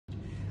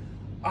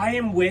I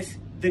am with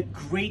the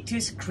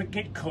greatest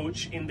cricket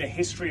coach in the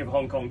history of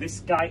Hong Kong.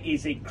 This guy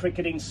is a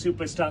cricketing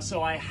superstar,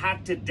 so I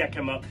had to deck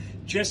him up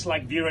just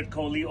like Virat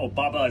Kohli or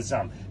Baba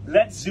Azam.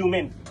 Let's zoom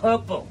in.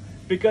 Purple,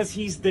 because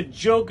he's the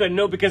Joker.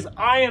 No, because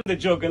I am the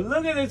Joker.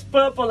 Look at this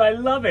purple. I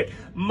love it.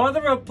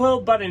 Mother of pearl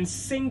button,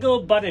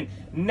 single button,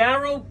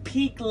 narrow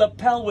peak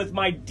lapel with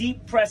my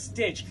deep press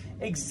stitch,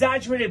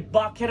 exaggerated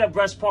Barchetta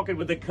breast pocket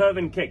with the curve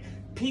and kick,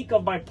 peak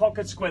of my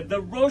pocket square,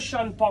 the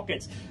Roshan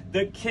pockets,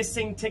 the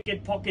kissing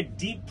ticket pocket,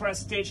 deep press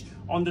stitch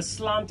on the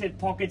slanted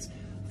pockets,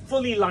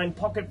 fully lined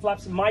pocket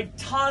flaps, my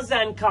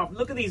Tarzan cuff.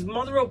 Look at these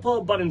mother of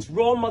pearl buttons,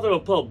 raw mother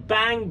of pearl,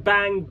 bang,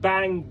 bang,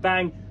 bang,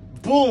 bang,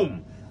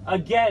 boom.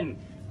 Again,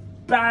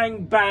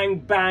 bang, bang,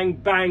 bang,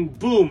 bang,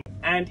 boom.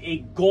 And a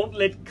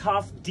gauntlet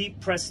cuff, deep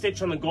press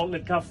stitch on the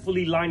gauntlet cuff,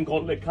 fully lined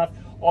gauntlet cuff,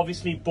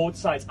 obviously both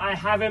sides. I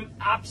have him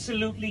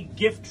absolutely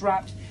gift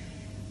wrapped.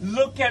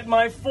 Look at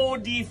my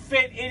 4D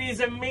fit. It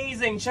is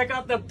amazing. Check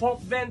out the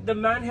pop vent. The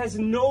man has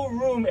no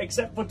room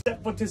except for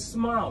to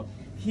smile.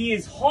 He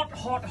is hot,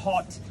 hot,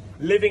 hot.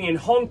 Living in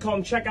Hong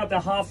Kong. Check out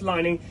the half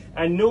lining.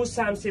 And no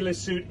Sam Taylor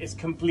suit is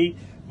complete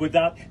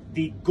without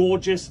the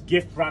gorgeous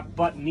gift wrap.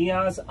 But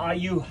Niaz, are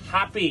you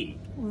happy?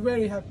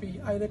 Very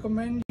happy. I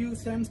recommend you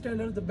Sam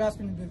Taylor, the best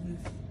in business.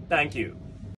 Thank you.